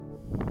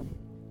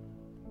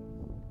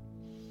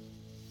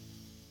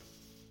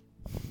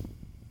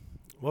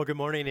Well, good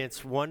morning.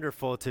 It's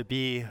wonderful to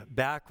be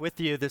back with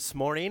you this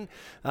morning.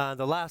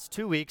 The last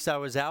 2 weeks I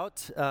was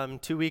out,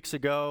 2 weeks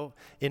ago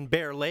in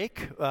Bear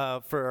Lake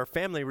for our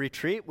family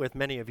retreat with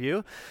many of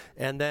you.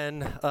 And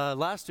then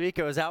last week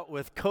I was out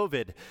with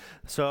COVID.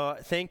 So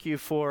thank you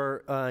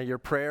for your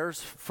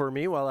prayers for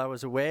me while I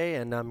was away.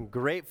 And I'm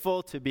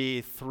grateful to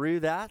be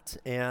through that.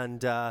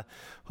 And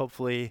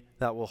hopefully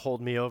that will hold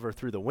me over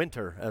through the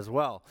winter as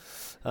well.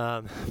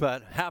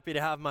 But happy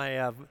to have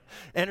my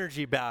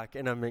energy back,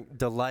 and I'm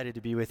delighted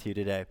to be with you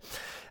today.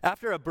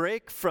 After a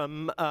break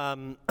from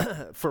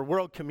for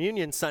World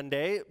Communion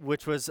Sunday,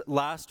 which was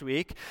last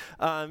week,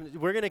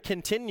 we're going to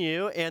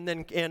continue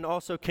and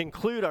also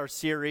conclude our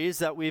series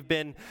that we've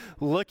been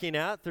looking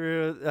at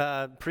through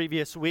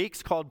previous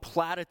weeks called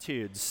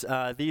Platitudes.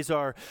 These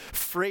are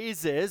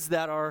phrases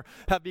that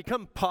have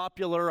become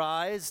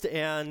popularized,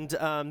 and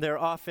they're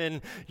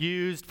often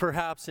used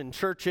perhaps in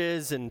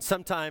churches and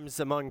sometimes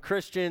among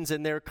Christians,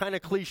 and they're kind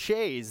of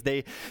cliches.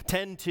 They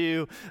tend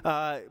to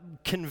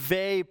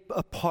convey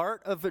a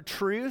part of a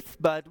truth,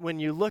 but when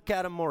you look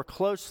at them more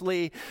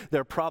closely,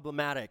 they're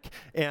problematic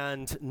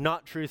and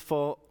not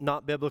truthful,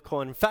 not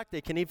biblical. In fact, they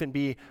can even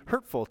be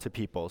hurtful to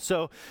people.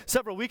 So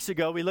several weeks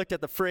ago, we looked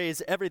at the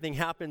phrase, everything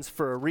happens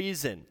for a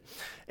reason.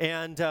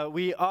 And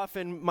we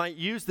often might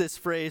use this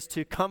phrase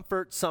to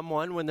comfort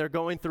someone when they're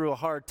going through a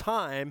hard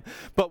time,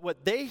 but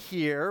what they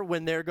hear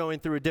when they're going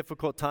through a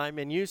difficult time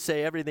and you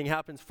say everything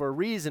happens for a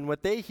reason,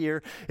 what they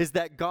hear is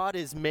that God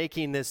is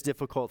making this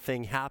difficult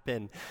thing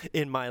happen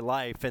in my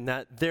life, and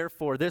that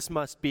therefore this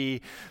must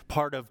be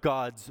part of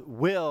God's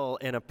will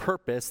and a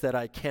purpose that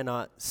I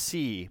cannot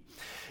see.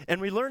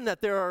 And we learn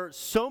that there are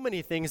so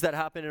many things that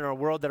happen in our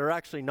world that are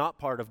actually not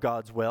part of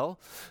God's will,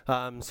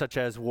 such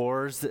as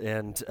wars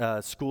and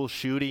school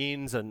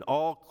shootings and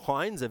all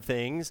kinds of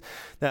things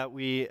that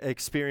we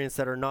experience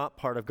that are not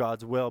part of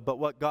God's will. But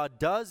what God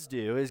does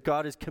do is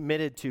God is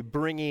committed to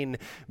bringing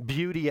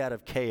beauty out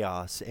of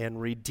chaos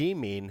and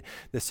redeeming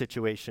the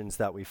situations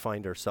that we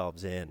find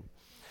ourselves in.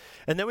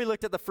 And then we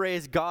looked at the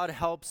phrase, God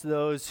helps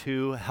those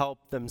who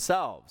help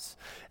themselves.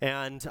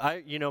 And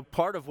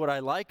part of what I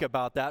like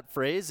about that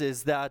phrase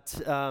is that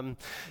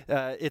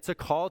it's a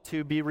call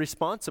to be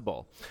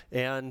responsible.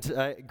 And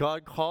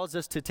God calls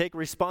us to take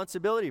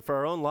responsibility for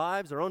our own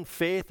lives, our own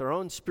faith, our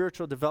own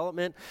spiritual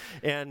development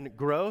and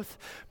growth.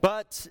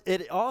 But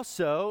it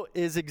also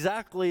is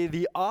exactly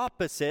the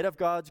opposite of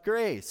God's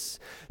grace.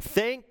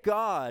 Thank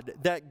God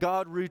that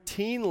God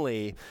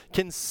routinely,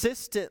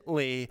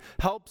 consistently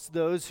helps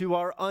those who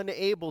are unable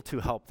to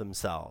help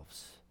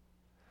themselves.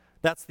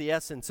 That's the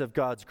essence of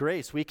God's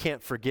grace. We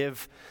can't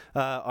forgive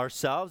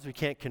ourselves. We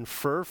can't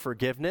confer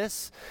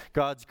forgiveness.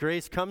 God's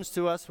grace comes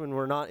to us when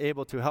we're not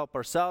able to help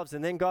ourselves,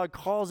 and then God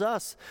calls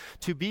us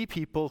to be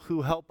people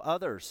who help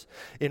others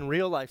in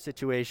real life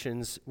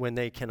situations when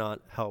they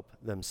cannot help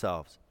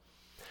themselves.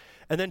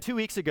 And then 2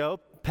 weeks ago,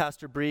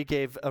 Pastor Bree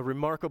gave a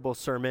remarkable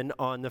sermon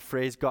on the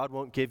phrase, God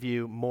won't give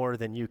you more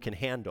than you can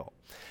handle.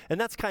 And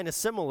that's kind of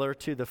similar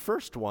to the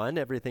first one,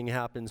 everything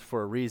happens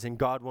for a reason.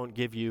 God won't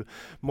give you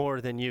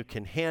more than you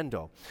can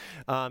handle.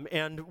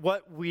 And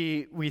what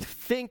we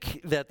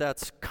think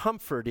that's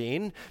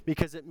comforting,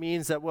 because it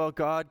means that, well,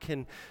 God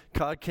can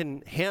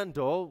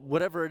handle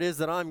whatever it is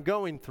that I'm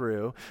going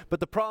through.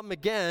 But the problem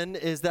again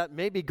is that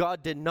maybe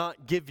God did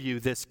not give you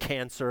this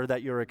cancer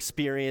that you're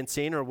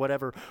experiencing or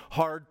whatever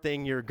hard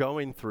thing you're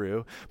going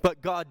through.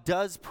 But God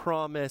does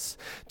promise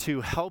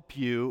to help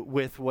you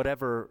with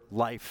whatever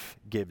life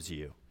gives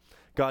you.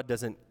 God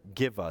doesn't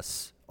give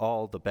us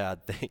all the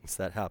bad things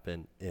that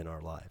happen in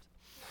our lives.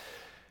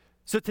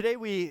 So today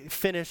we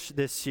finish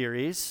this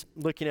series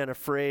looking at a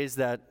phrase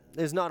that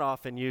is not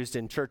often used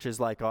in churches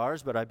like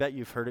ours, but I bet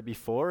you've heard it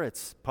before.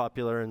 It's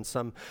popular in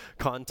some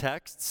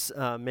contexts.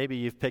 Maybe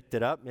you've picked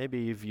it up. Maybe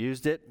you've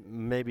used it.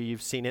 Maybe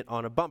you've seen it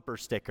on a bumper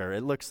sticker.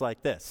 It looks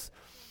like this.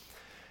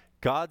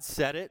 God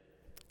said it.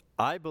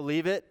 I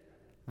believe it.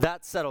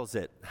 That settles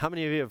it. How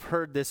many of you have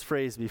heard this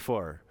phrase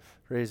before?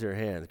 Raise your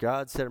hands.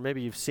 God said, or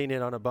maybe you've seen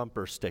it on a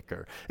bumper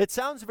sticker. It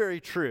sounds very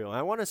true.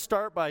 I want to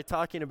start by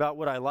talking about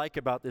what I like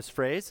about this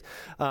phrase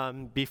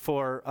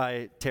before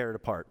I tear it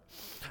apart.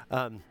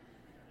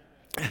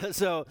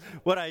 So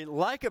what I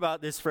like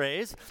about this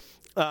phrase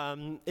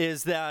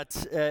is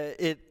that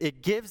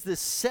it gives the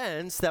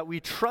sense that we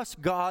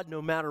trust God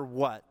no matter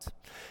what.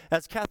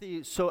 As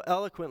Kathy so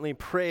eloquently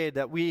prayed,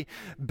 that we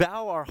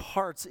bow our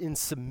hearts in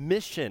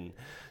submission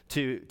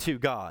to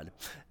God.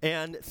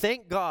 And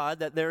thank God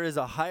that there is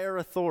a higher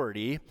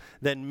authority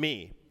than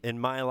me in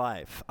my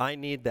life. I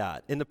need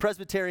that. In the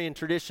Presbyterian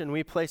tradition,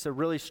 we place a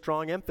really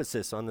strong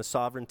emphasis on the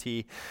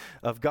sovereignty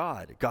of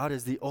God. God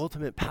is the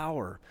ultimate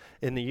power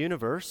in the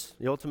universe.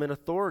 The ultimate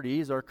authority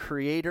is our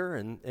creator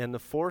and the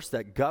force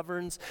that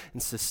governs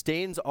and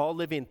sustains all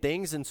living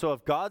things. And so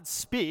if God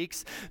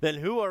speaks, then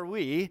who are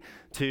we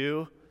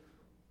to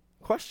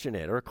question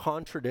it or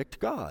contradict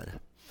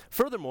God?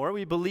 Furthermore,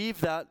 we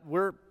believe that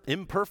we're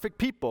imperfect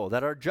people,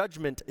 that our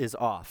judgment is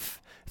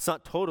off. It's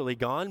not totally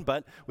gone,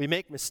 but we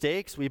make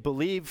mistakes. We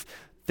believe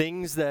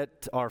things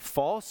that are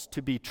false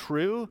to be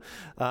true.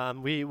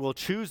 We will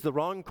choose the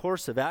wrong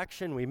course of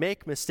action. We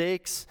make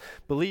mistakes,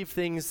 believe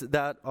things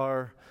that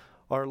are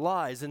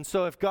lies. And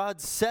so if God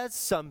says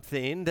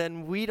something,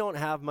 then we don't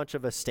have much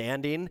of a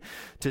standing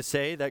to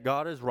say that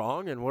God is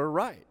wrong and we're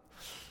right.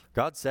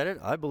 God said it,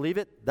 I believe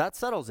it, that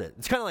settles it.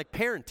 It's kind of like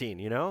parenting,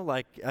 you know?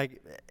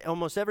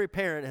 Almost every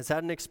parent has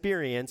had an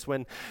experience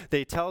when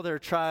they tell their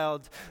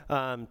child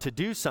to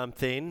do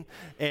something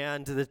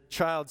and the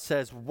child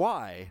says,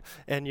 why?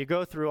 And you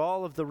go through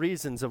all of the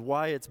reasons of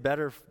why it's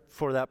better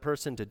for that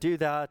person to do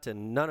that,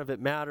 and none of it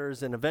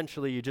matters, and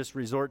eventually you just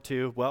resort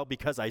to, well,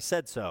 because I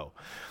said so.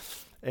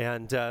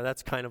 And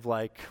that's kind of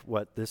like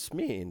what this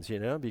means, you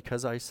know,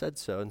 because I said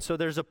so. And so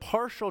there's a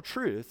partial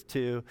truth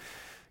to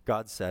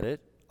God said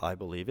it, I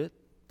believe it,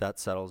 that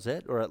settles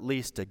it, or at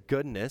least a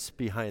goodness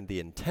behind the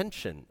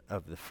intention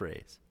of the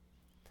phrase.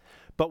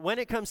 But when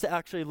it comes to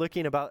actually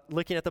looking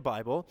at the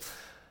Bible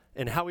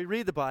and how we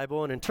read the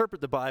Bible and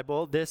interpret the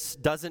Bible, this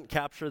doesn't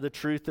capture the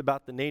truth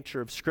about the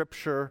nature of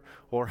Scripture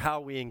or how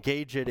we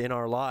engage it in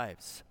our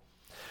lives.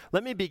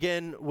 Let me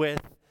begin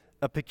with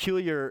a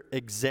peculiar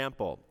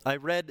example. I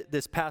read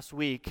this past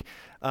week,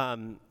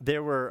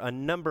 there were a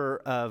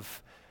number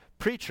of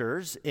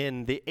preachers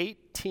in the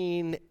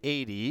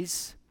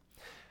 1880s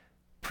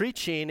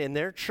preaching in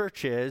their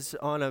churches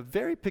on a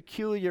very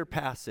peculiar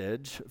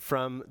passage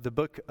from the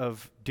book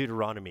of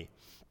Deuteronomy.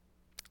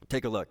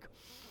 Take a look.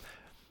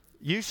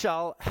 You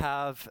shall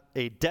have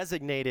a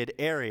designated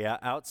area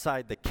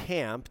outside the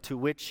camp to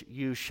which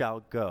you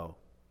shall go.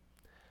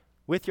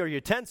 With your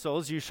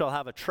utensils you shall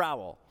have a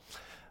trowel.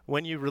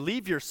 When you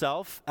relieve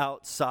yourself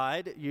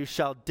outside, you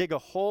shall dig a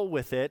hole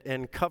with it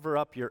and cover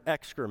up your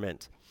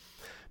excrement.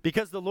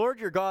 Because the Lord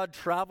your God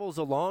travels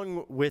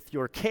along with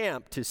your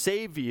camp to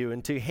save you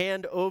and to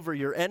hand over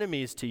your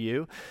enemies to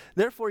you,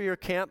 therefore your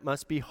camp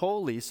must be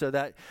holy, so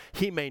that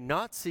he may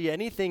not see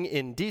anything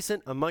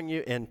indecent among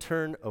you and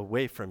turn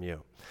away from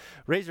you.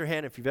 Raise your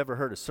hand if you've ever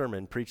heard a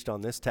sermon preached on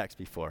this text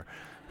before.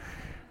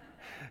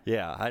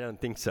 Yeah, I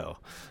don't think so.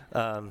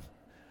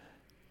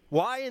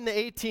 Why in the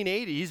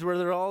 1880s were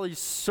there all these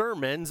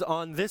sermons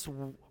on this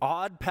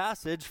odd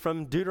passage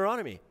from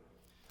Deuteronomy?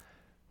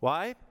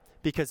 Why?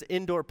 Because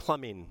indoor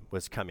plumbing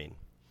was coming.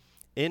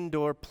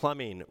 Indoor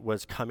plumbing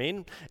was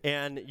coming,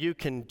 and you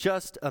can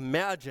just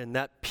imagine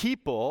that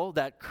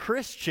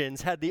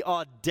Christians had the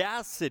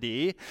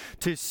audacity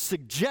to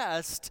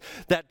suggest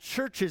that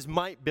churches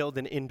might build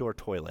an indoor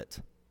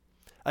toilet.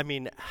 I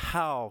mean,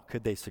 how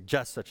could they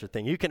suggest such a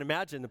thing? You can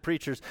imagine the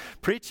preachers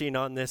preaching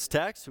on this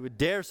text who would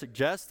dare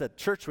suggest that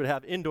church would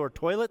have indoor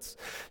toilets.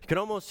 You can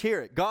almost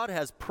hear it. God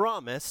has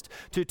promised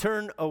to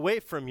turn away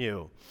from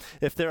you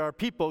if there are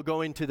people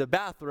going to the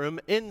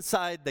bathroom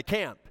inside the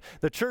camp.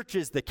 The church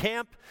is the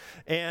camp,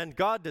 and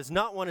God does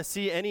not want to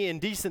see any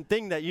indecent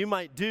thing that you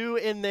might do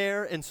in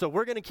there, and so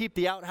we're going to keep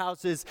the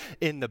outhouses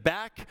in the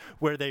back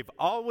where they've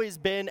always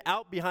been,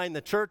 out behind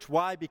the church.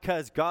 Why?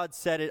 Because God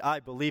said it,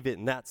 I believe it,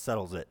 and that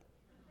settles it.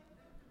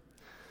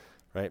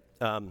 Right?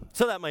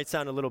 So that might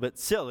sound a little bit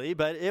silly,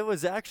 but it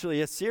was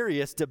actually a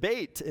serious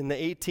debate in the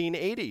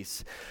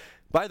 1880s.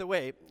 By the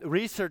way,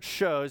 research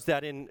shows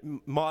that in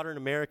modern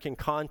American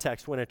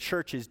context, when a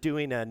church is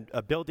doing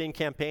a building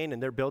campaign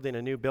and they're building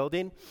a new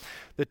building,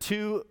 the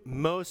two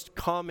most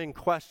common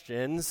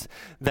questions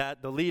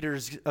that the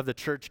leaders of the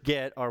church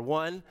get are,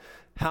 one,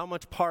 how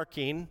much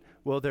parking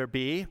will there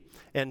be?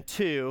 And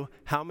two,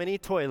 how many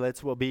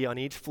toilets will be on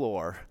each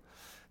floor?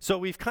 So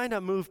we've kind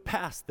of moved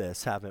past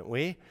this, haven't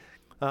we?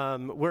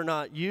 We're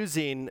not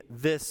using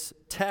this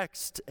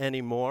text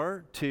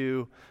anymore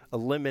to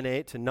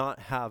not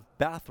have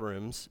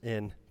bathrooms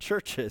in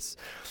churches.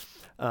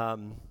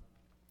 And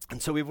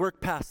so we've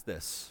worked past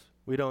this.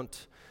 We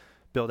don't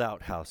build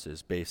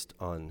outhouses based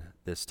on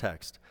this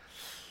text.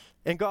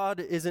 And God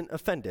isn't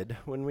offended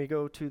when we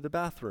go to the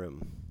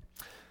bathroom.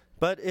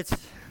 But it's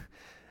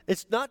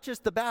not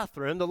just the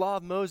bathroom. The law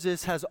of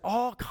Moses has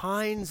all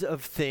kinds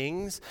of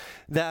things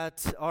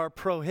that are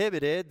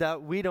prohibited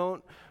that we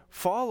don't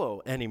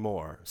follow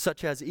anymore,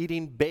 such as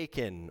eating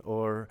bacon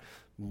or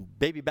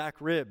baby back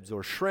ribs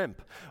or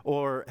shrimp,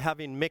 or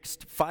having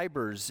mixed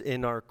fibers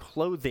in our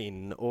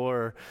clothing,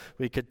 or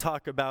we could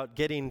talk about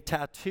getting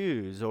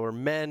tattoos or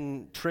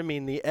men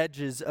trimming the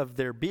edges of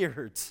their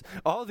beards.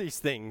 All these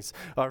things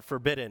are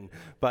forbidden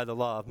by the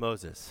law of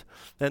Moses.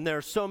 And there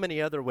are so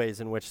many other ways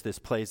in which this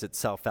plays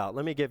itself out.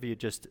 Let me give you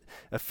just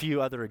a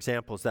few other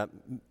examples that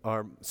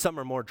some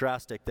are more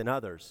drastic than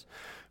others.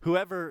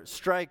 Whoever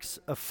strikes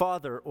a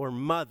father or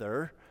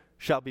mother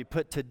shall be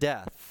put to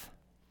death.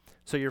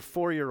 So your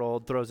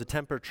 4-year-old throws a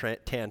temper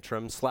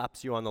tantrum,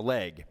 slaps you on the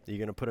leg. Are you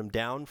going to put him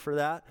down for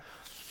that?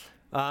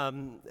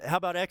 How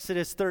about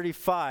Exodus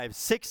 35?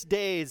 6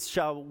 days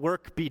shall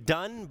work be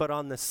done, but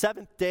on the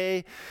 7th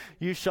day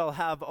you shall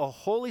have a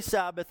holy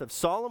Sabbath of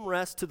solemn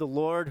rest to the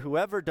Lord.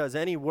 Whoever does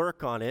any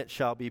work on it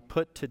shall be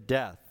put to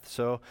death.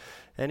 So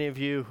any of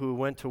you who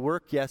went to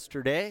work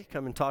yesterday,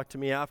 come and talk to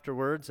me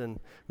afterwards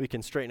and we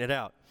can straighten it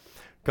out.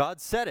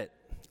 God said it.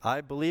 I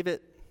believe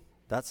it.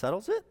 That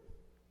settles it.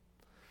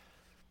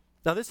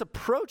 Now, this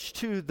approach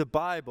to the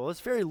Bible, this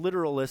very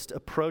literalist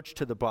approach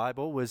to the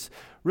Bible, was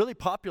really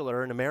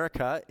popular in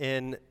America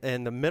in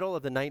the middle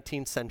of the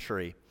 19th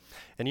century.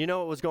 And you know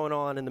what was going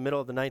on in the middle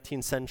of the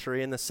 19th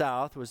century in the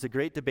South was the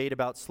great debate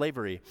about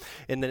slavery.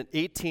 In the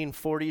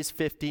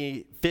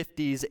 1840s,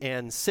 50s,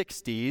 and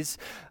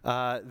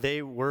 60s,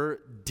 they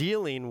were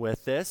dealing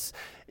with this.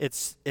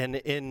 It's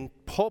in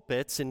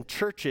pulpits, in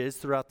churches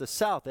throughout the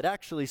South. It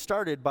actually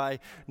started by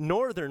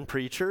northern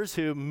preachers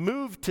who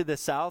moved to the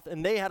South,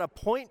 and they had a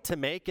point to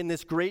make in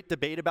this great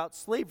debate about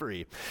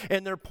slavery.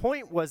 And their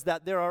point was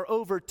that there are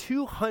over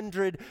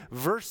 200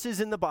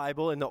 verses in the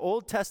Bible, in the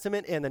Old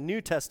Testament and the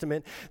New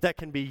Testament, that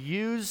can be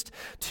used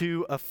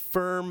to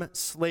affirm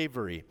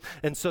slavery.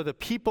 And so the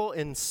people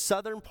in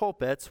southern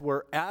pulpits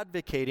were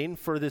advocating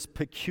for this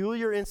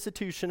peculiar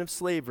institution of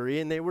slavery,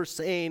 and they were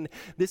saying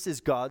this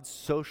is God's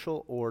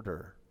social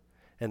order.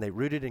 And they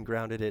rooted and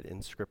grounded it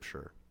in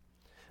Scripture.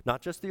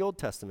 Not just the Old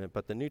Testament,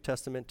 but the New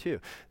Testament too.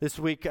 This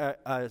week,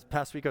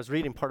 past week, I was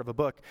reading part of a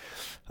book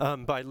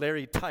by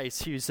Larry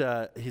Tice. He's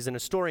an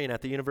historian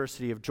at the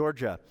University of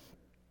Georgia.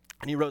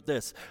 And he wrote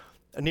this: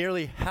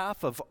 nearly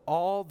half of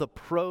all the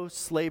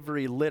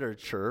pro-slavery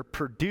literature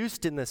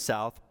produced in the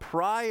South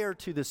prior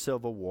to the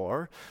Civil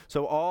War,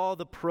 so all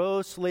the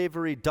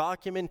pro-slavery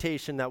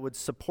documentation that would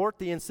support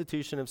the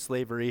institution of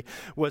slavery,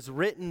 was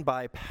written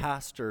by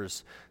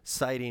pastors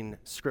citing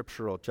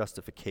scriptural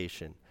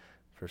justification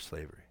for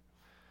slavery.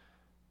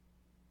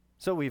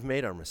 So we've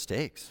made our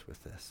mistakes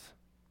with this,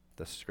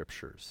 the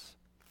scriptures.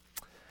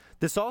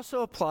 This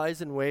also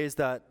applies in ways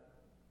that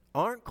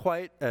aren't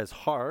quite as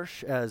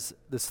harsh as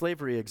the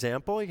slavery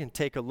example. You can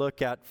take a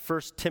look at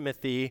 1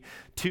 Timothy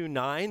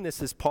 2:9. This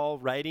is Paul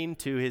writing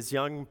to his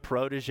young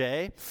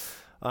protege.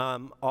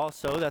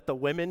 Also, that the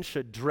women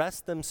should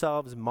dress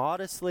themselves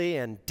modestly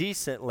and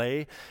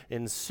decently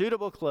in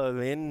suitable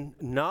clothing,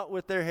 not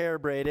with their hair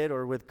braided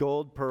or with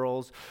gold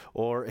pearls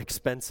or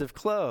expensive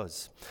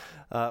clothes.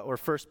 Or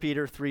 1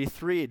 Peter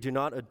 3:3, do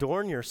not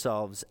adorn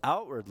yourselves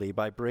outwardly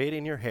by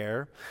braiding your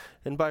hair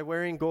and by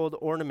wearing gold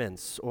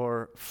ornaments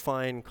or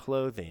fine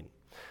clothing.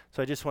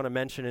 So I just want to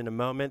mention in a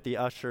moment, the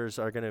ushers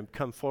are going to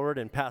come forward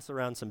and pass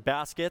around some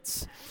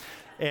baskets.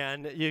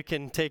 And you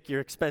can take your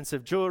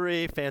expensive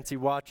jewelry, fancy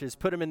watches,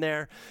 put them in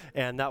there,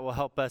 and that will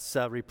help us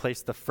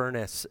replace the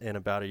furnace in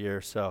about a year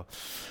or so.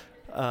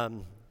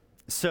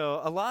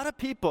 So a lot of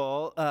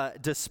people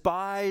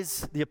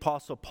despise the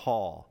Apostle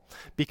Paul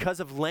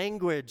because of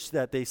language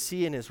that they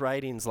see in his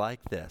writings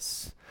like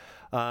this.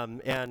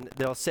 And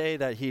they'll say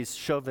that he's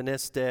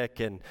chauvinistic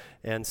and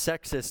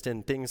sexist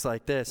and things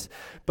like this.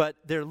 But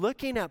they're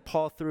looking at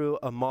Paul through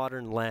a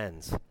modern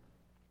lens.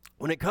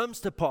 When it comes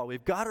to Paul,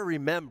 we've got to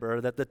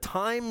remember that the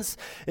times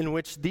in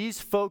which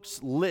these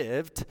folks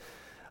lived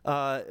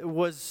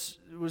was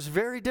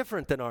very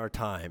different than our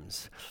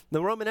times.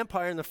 The Roman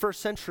Empire in the first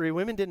century,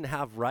 women didn't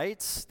have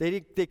rights. They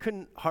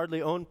couldn't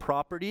hardly own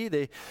property.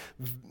 They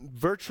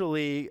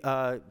virtually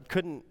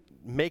couldn't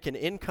make an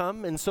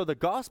income. And so the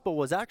gospel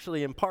was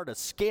actually in part a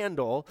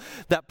scandal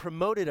that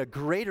promoted a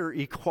greater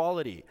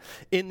equality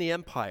in the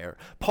empire.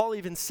 Paul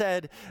even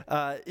said,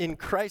 in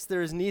Christ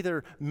there is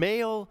neither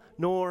male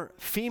nor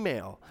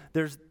female.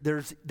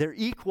 They're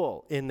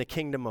equal in the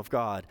kingdom of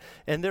God.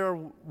 And there are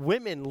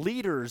women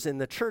leaders in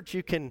the church.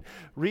 You can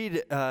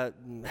read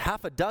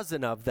half a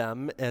dozen of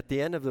them at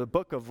the end of the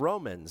book of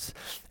Romans.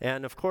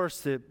 And of course,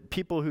 the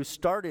people who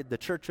started the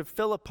church of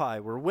Philippi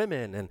were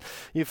women. And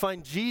you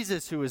find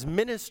Jesus, who was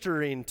ministering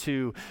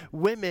to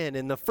women,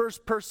 and the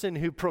first person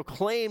who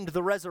proclaimed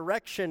the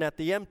resurrection at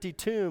the empty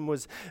tomb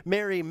was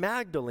Mary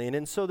Magdalene.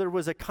 And so there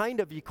was a kind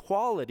of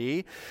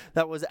equality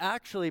that was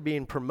actually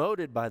being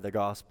promoted by the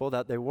gospel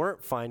that they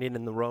weren't finding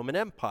in the Roman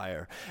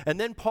Empire. And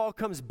then Paul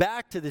comes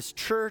back to this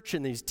church,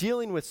 and he's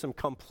dealing with some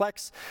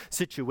complex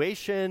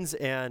situations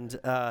and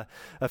a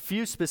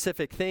few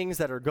specific things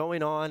that are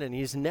going on, and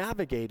he's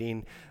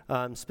navigating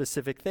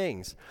specific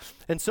things.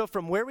 And so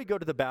from where we go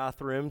to the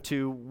bathroom,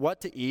 to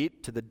what to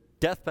eat, to the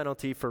death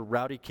penalty for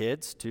rowdy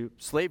kids, to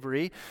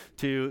slavery,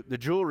 to the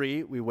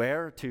jewelry we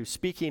wear, to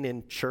speaking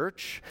in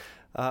church,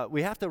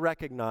 we have to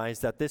recognize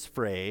that this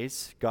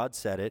phrase, God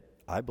said it,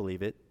 I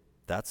believe it,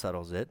 that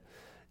settles it,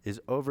 is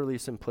overly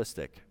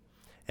simplistic.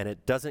 And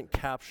it doesn't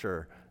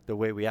capture the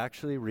way we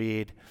actually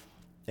read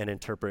and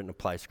interpret and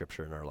apply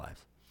Scripture in our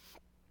lives.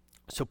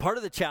 So part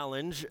of the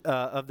challenge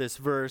of this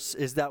verse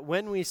is that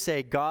when we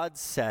say God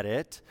said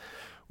it,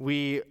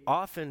 we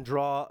often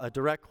draw a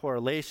direct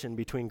correlation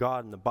between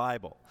God and the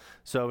Bible.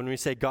 So when we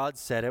say God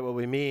said it, what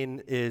we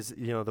mean is,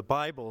 the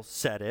Bible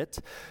said it.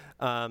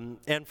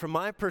 And from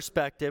my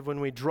perspective,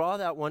 when we draw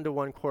that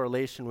one-to-one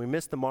correlation, we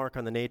miss the mark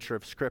on the nature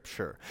of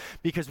Scripture.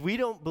 Because we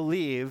don't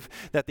believe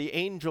that the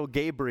angel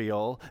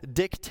Gabriel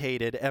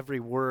dictated every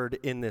word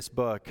in this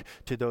book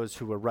to those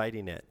who were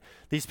writing it.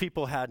 These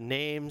people had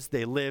names,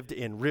 they lived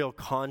in real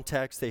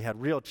context, they had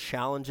real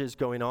challenges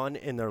going on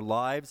in their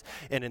lives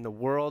and in the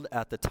world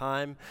at the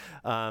time.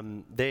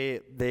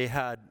 They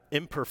had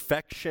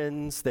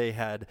imperfections, they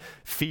had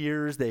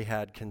fears, they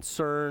had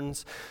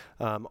concerns,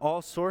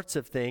 all sorts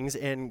of things.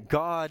 And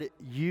God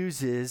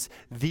uses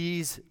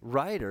these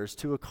writers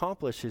to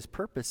accomplish his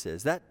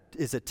purposes. That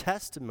is a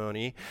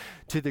testimony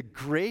to the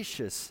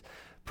gracious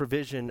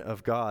provision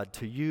of God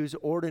to use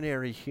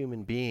ordinary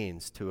human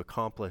beings to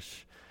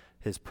accomplish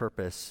his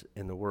purpose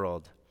in the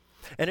world.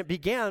 And it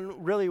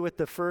began really with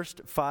the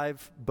first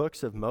 5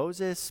 books of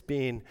Moses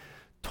being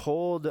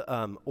told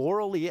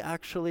orally,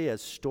 actually,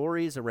 as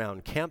stories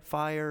around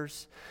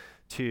campfires,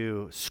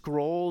 to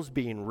scrolls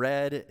being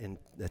read in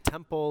the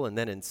temple and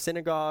then in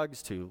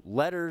synagogues, to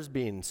letters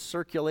being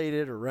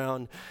circulated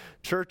around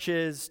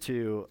churches,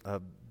 to a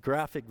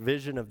graphic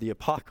vision of the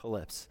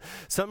apocalypse.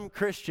 Some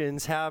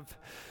Christians have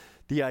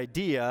the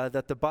idea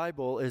that the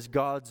Bible is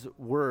God's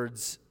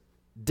words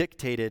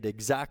dictated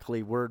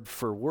exactly word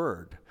for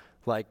word,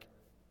 like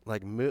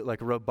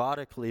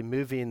robotically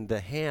moving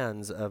the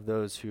hands of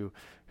those who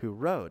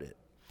wrote it.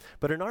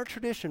 But in our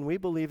tradition, we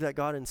believe that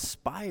God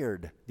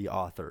inspired the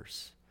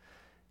authors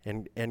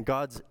and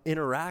God's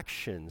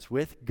interactions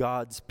with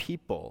God's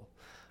people,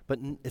 but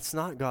it's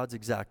not God's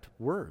exact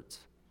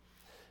words.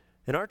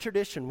 In our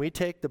tradition, we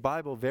take the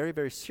Bible very,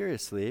 very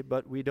seriously,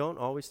 but we don't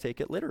always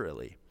take it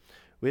literally.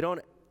 We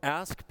don't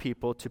ask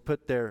people to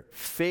put their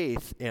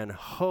faith and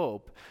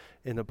hope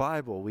in the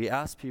Bible. We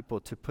ask people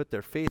to put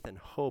their faith and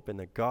hope in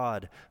the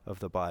God of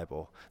the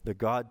Bible, the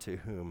God to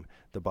whom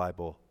the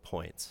Bible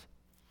points.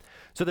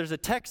 So there's a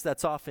text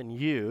that's often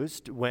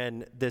used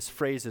when this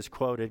phrase is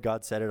quoted,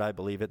 God said it, I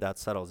believe it, that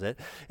settles it.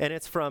 And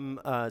it's from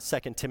 2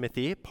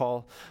 Timothy.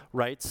 Paul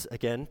writes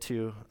again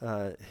to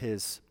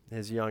his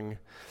young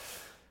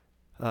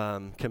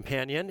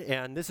companion,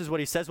 and this is what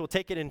he says. We'll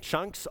take it in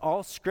chunks.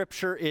 All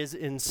scripture is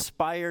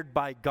inspired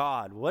by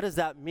God. What does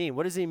that mean?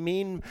 What does he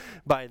mean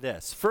by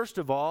this? First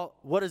of all,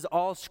 what does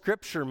all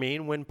scripture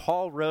mean when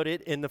Paul wrote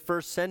it in the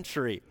first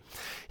century?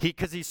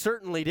 Because he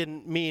certainly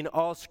didn't mean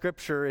all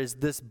scripture is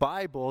this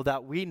Bible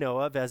that we know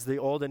of as the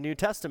Old and New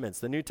Testaments.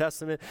 The New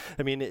Testament,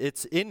 I mean,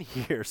 it's in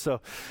here. So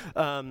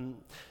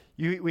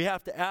we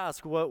have to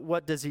ask,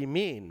 what does he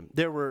mean?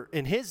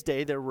 In his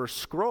day, there were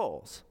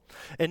scrolls.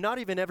 And not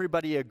even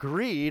everybody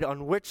agreed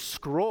on which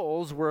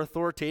scrolls were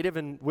authoritative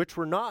and which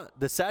were not.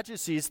 The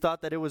Sadducees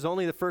thought that it was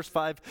only the first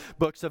 5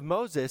 books of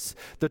Moses,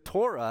 the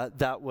Torah,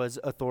 that was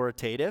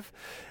authoritative.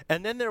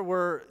 And then there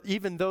were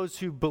even those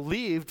who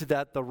believed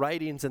that the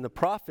writings and the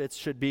prophets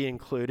should be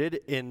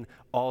included in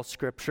all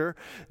scripture.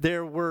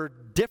 There were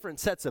different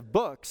sets of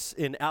books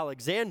in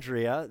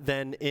Alexandria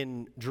than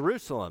in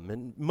Jerusalem,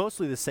 and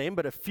mostly the same,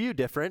 but a few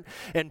different.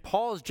 And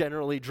Paul's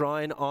generally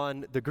drawing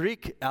on the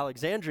Greek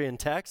Alexandrian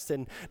text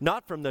and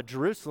not from the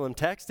Jerusalem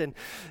text, and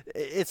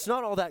it's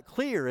not all that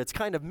clear. It's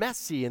kind of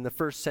messy in the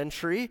first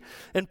century,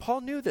 and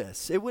Paul knew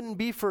this. It wouldn't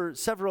be for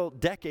several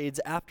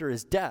decades after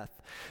his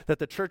death that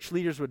the church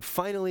leaders would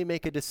finally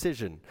make a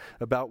decision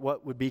about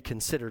what would be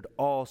considered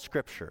all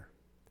scripture.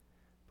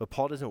 But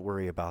Paul doesn't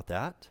worry about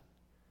that.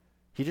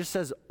 He just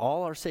says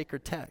all our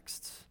sacred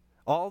texts,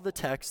 all the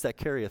texts that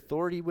carry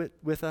authority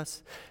with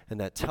us and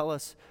that tell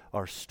us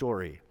our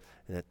story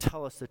and that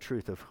tell us the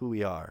truth of who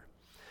we are.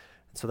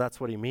 So that's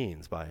what he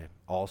means by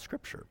all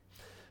scripture.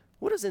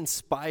 What does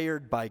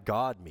inspired by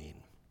God mean?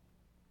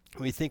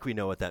 We think we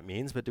know what that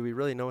means, but do we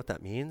really know what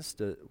that means?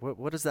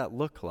 What does that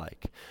look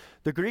like?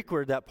 The Greek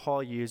word that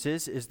Paul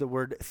uses is the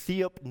word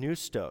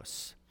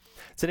theopneustos.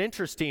 It's an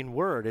interesting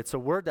word. It's a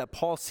word that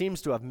Paul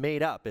seems to have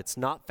made up. It's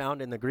not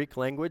found in the Greek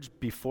language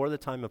before the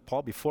time of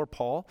Paul, before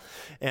Paul,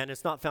 and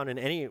it's not found in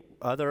any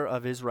other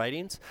of his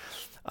writings.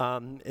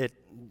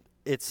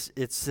 It's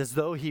as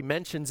though he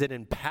mentions it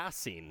in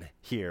passing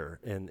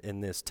here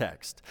in this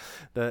text.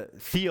 The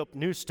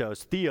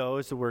theopneustos, theo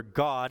is the word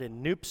God,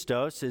 and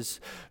pneustos is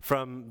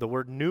from the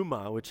word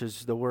pneuma, which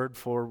is the word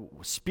for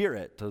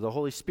spirit, or the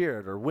Holy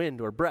Spirit, or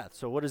wind, or breath.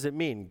 So what does it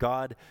mean?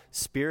 God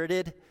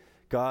spirited,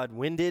 God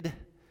winded,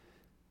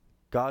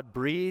 God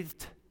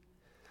breathed.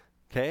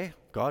 Okay,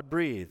 God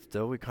breathed,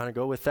 so we kind of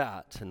go with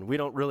that. And we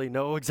don't really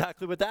know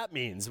exactly what that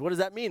means. What does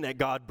that mean that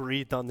God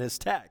breathed on this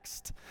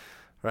text?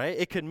 Right?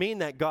 It could mean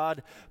that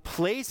God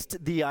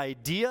placed the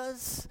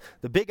ideas,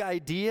 the big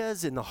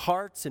ideas, in the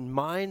hearts and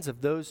minds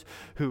of those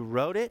who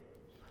wrote it.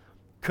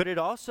 Could it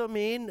also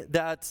mean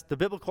that the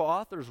biblical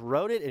authors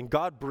wrote it and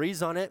God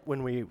breathes on it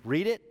when we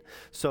read it,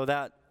 so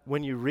that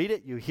when you read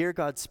it, you hear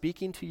God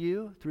speaking to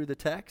you through the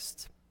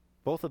text?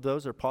 Both of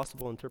those are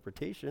possible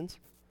interpretations.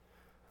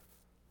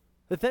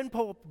 But then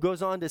Paul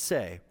goes on to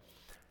say,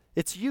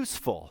 it's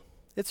useful.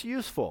 It's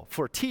useful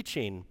for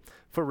teaching,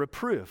 for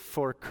reproof,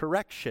 for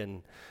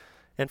correction,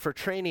 and for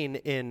training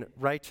in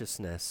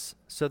righteousness,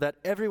 so that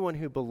everyone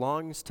who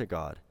belongs to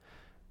God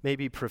may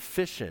be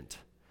proficient,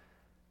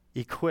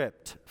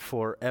 equipped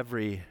for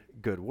every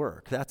good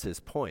work. That's his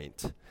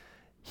point.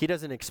 He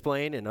doesn't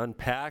explain and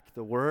unpack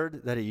the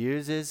word that he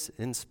uses,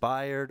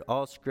 inspired,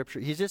 all scripture.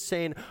 He's just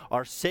saying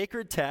our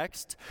sacred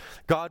text,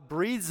 God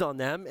breathes on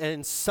them, and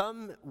in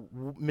some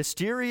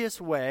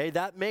mysterious way,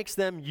 that makes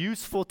them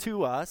useful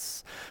to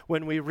us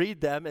when we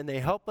read them, and they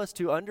help us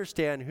to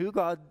understand who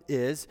God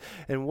is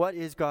and what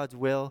is God's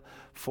will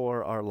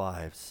for our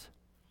lives.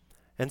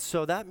 And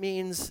so that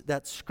means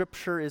that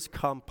scripture is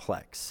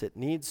complex. It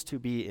needs to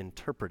be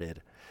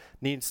interpreted,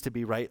 needs to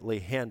be rightly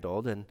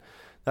handled, and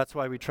that's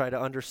why we try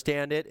to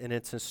understand it in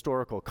its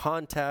historical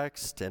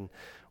context and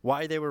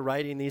why they were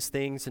writing these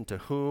things and to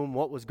whom,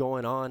 what was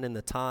going on in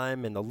the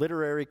time, in the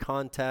literary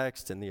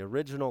context, and the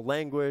original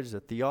language, the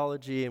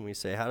theology, and we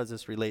say, how does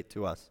this relate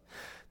to us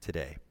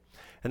today?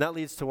 And that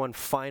leads to one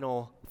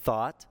final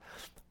thought,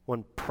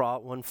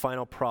 one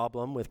final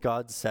problem with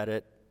God said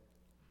it,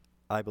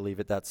 I believe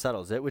it, that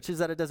settles it, which is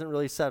that it doesn't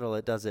really settle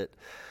it, does it?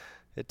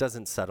 It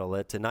doesn't settle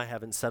it, and I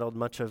haven't settled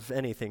much of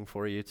anything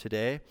for you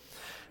today.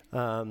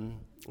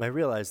 I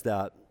realize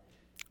that.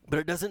 But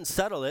it doesn't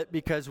settle it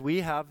because we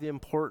have the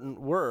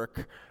important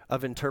work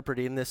of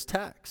interpreting this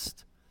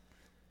text.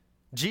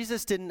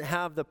 Jesus didn't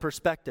have the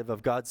perspective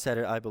of God said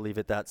it, I believe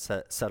it, that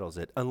settles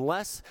it.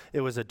 Unless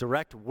it was a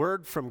direct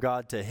word from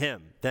God to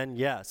him, then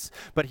yes.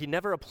 But he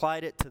never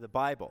applied it to the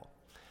Bible.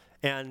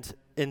 And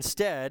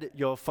instead,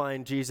 you'll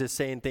find Jesus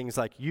saying things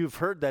like, you've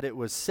heard that it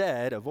was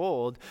said of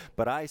old,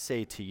 but I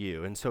say to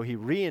you. And so he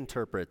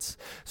reinterprets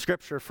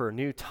Scripture for a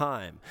new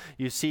time.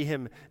 You see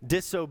him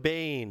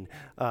disobeying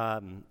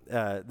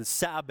the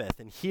Sabbath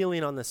and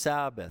healing on the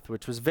Sabbath,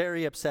 which was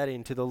very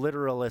upsetting to the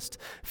literalist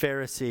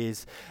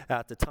Pharisees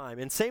at the time.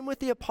 And same with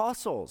the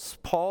apostles.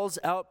 Paul's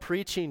out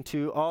preaching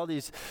to all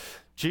these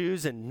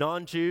Jews and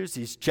non-Jews,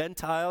 these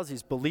Gentiles,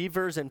 these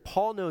believers, and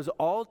Paul knows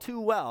all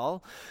too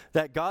well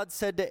that God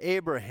said to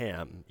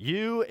Abraham,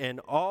 you and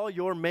all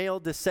your male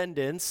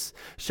descendants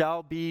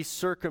shall be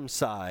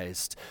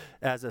circumcised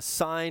as a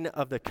sign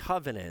of the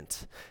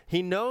covenant.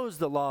 He knows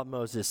the law of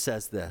Moses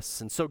says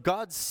this, and so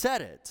God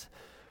said it.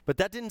 But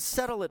that didn't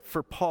settle it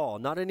for Paul,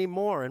 not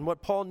anymore. And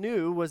what Paul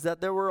knew was that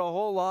there were a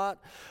whole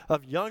lot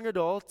of young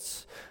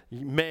adults,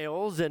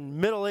 males and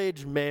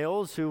middle-aged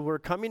males who were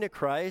coming to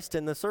Christ,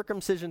 and the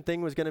circumcision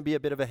thing was going to be a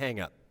bit of a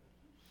hang-up.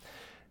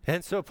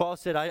 And so Paul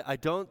said, I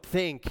don't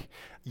think,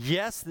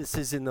 yes, this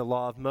is in the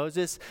law of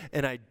Moses,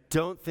 and I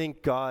don't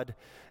think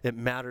it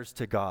matters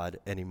to God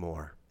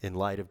anymore in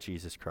light of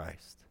Jesus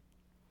Christ.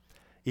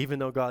 Even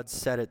though God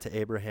said it to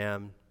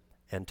Abraham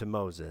and to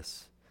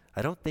Moses,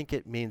 I don't think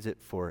it means it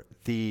for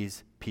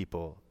these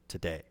people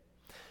today.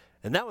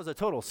 And that was a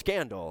total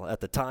scandal at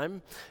the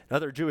time.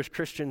 Other Jewish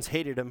Christians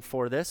hated him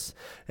for this.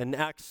 In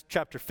Acts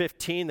chapter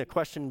 15, the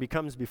question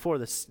becomes before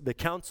the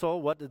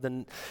council, what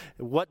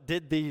do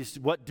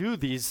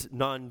these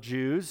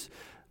non-Jews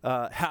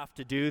have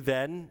to do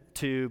then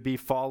to be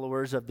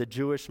followers of the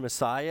Jewish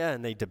Messiah?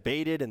 And they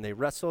debated and they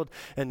wrestled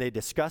and they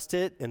discussed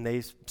it, and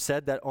they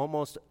said that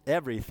almost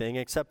everything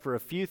except for a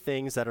few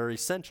things that are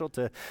essential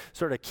to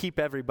sort of keep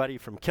everybody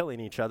from killing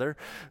each other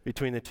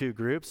between the two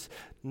groups,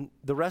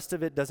 the rest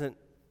of it doesn't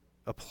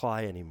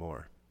apply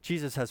anymore.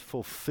 Jesus has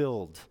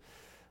fulfilled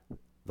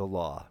the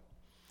law.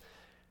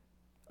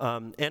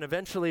 And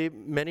eventually,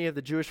 many of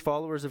the Jewish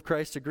followers of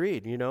Christ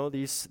agreed,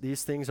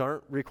 these things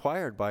aren't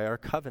required by our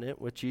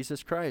covenant with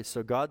Jesus Christ.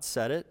 So God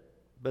said it,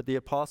 but the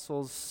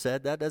apostles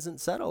said that doesn't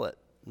settle it,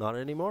 not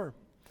anymore.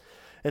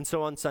 And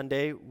so on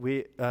Sunday,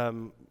 we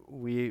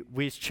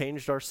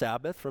changed our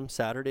Sabbath from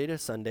Saturday to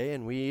Sunday,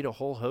 and we eat a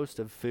whole host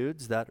of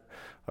foods that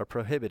are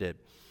prohibited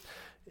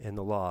in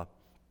the law.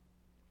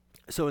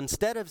 So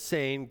instead of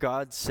saying,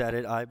 God said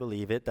it, I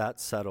believe it, that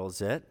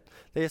settles it,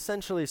 they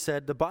essentially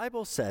said, the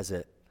Bible says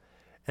it.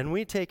 And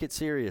we take it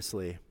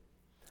seriously,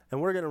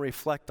 and we're going to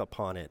reflect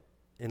upon it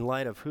in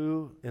light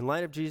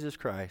of Jesus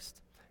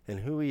Christ and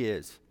who he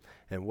is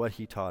and what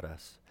he taught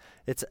us.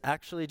 It's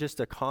actually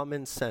just a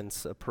common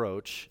sense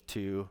approach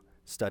to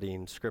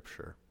studying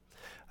Scripture.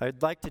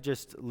 I'd like to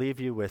just leave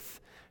you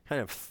with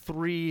kind of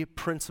 3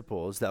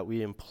 principles that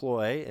we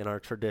employ in our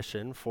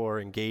tradition for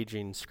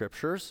engaging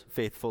Scriptures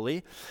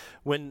faithfully.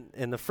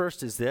 And the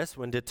first is this: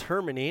 when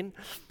determining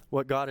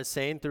what God is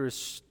saying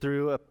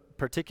through a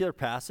particular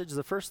passage,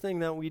 the first thing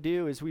that we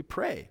do is we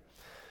pray.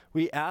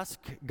 We ask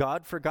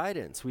God for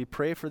guidance. We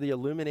pray for the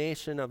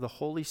illumination of the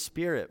Holy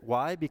Spirit.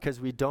 Why? Because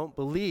we don't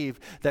believe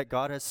that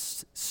God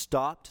has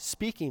stopped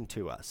speaking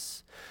to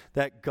us.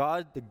 That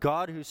the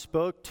God who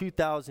spoke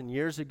 2,000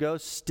 years ago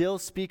still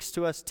speaks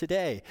to us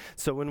today.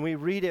 So when we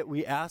read it,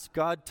 we ask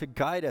God to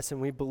guide us, and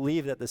we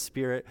believe that the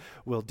Spirit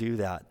will do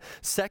that.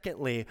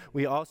 Secondly,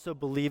 we also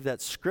believe that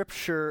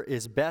Scripture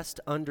is best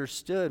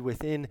understood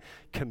within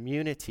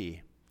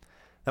community.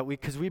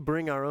 Because we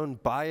bring our own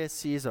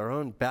biases, our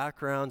own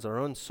backgrounds, our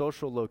own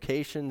social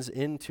locations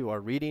into our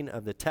reading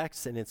of the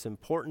text, and it's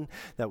important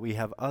that we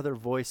have other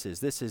voices.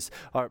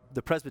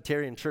 The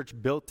Presbyterian Church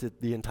built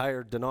the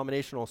entire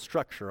denominational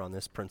structure on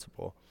this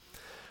principle.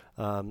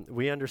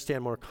 We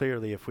understand more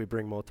clearly if we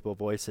bring multiple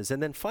voices.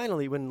 And then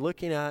finally, when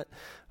looking at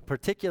a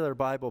particular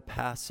Bible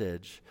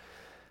passage,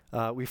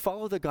 we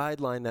follow the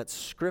guideline that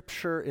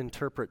Scripture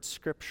interprets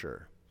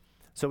Scripture.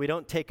 So we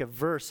don't take a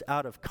verse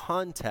out of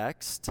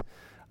context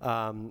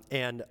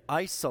and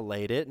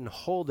isolate it and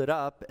hold it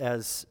up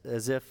as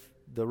if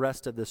the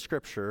rest of the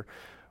Scripture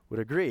would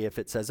agree if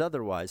it says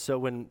otherwise. So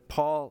when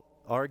Paul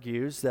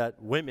argues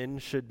that women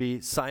should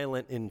be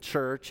silent in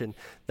church and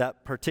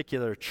that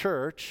particular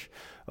church,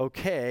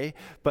 okay,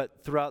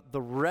 but throughout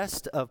the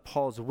rest of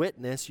Paul's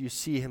witness, you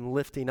see him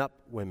lifting up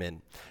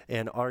women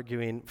and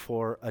arguing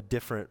for a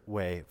different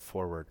way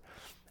forward.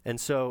 And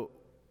so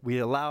we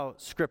allow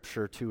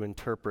Scripture to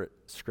interpret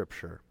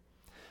Scripture.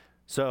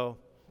 So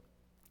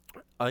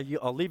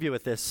I'll leave you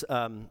with this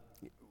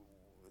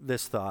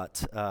this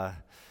thought.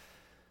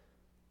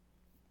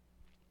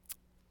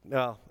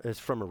 Well, it's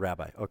from a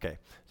rabbi. Okay.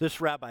 This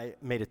rabbi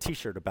made a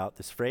T-shirt about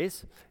this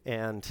phrase,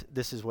 and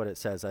this is what it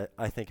says.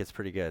 I think it's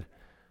pretty good.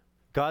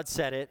 God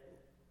said it.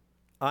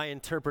 I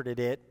interpreted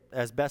it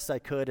as best I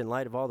could in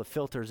light of all the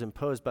filters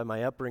imposed by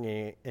my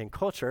upbringing and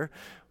culture,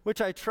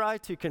 which I try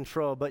to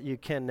control, but you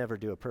can never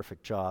do a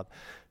perfect job.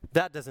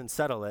 That doesn't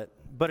settle it,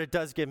 but it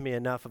does give me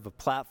enough of a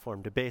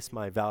platform to base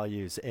my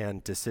values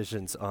and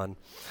decisions on.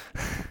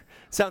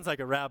 Sounds like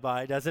a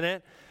rabbi, doesn't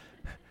it?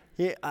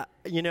 Yeah,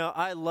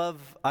 I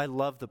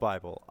love the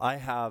Bible. I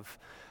have,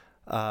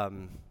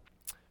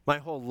 my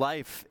whole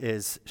life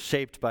is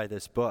shaped by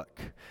this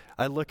book.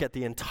 I look at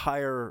the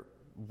entire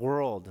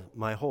world.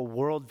 My whole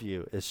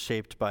worldview is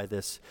shaped by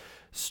this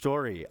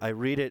story. I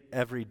read it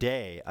every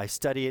day. I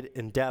study it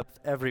in depth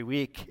every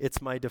week.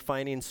 It's my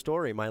defining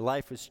story. My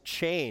life is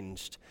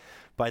changed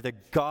by the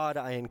God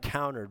I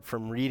encountered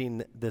from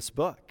reading this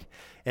book,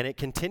 and it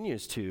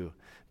continues to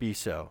be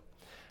so.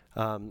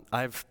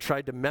 I've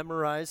tried to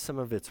memorize some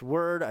of its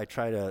word. I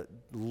try to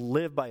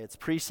live by its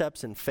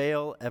precepts and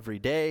fail every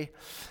day.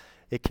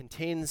 It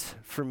contains,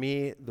 for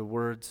me, the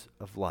words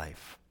of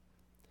life,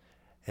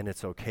 and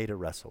it's okay to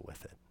wrestle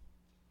with it.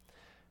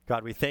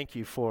 God, we thank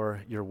you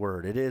for your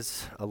word. It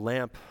is a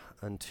lamp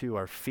unto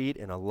our feet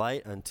and a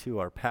light unto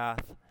our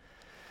path.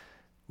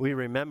 We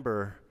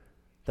remember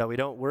that we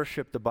don't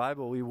worship the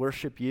Bible, we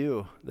worship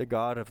you, the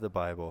God of the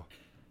Bible.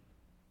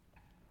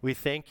 We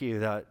thank you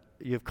that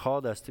you've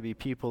called us to be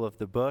people of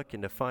the book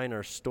and to find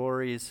our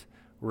stories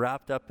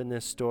wrapped up in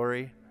this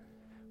story.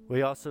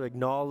 We also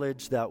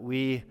acknowledge that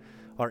we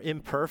are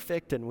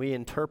imperfect and we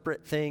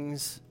interpret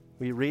things.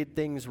 We read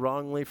things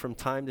wrongly from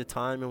time to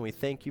time, and we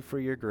thank you for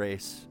your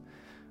grace,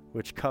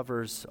 which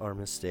covers our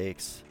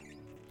mistakes.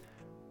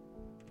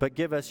 But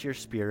give us your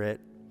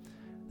Spirit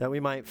that we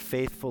might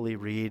faithfully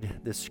read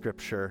this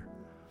Scripture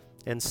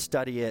and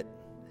study it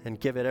and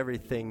give it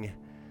everything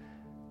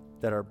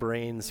that our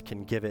brains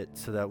can give it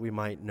so that we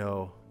might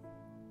know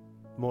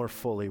more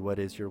fully what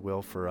is your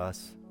will for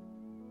us.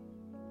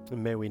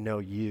 And may we know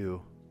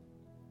you,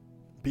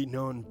 be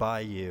known by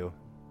you,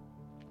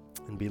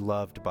 and be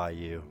loved by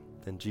you.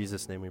 In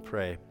Jesus' name we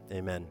pray.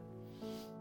 Amen.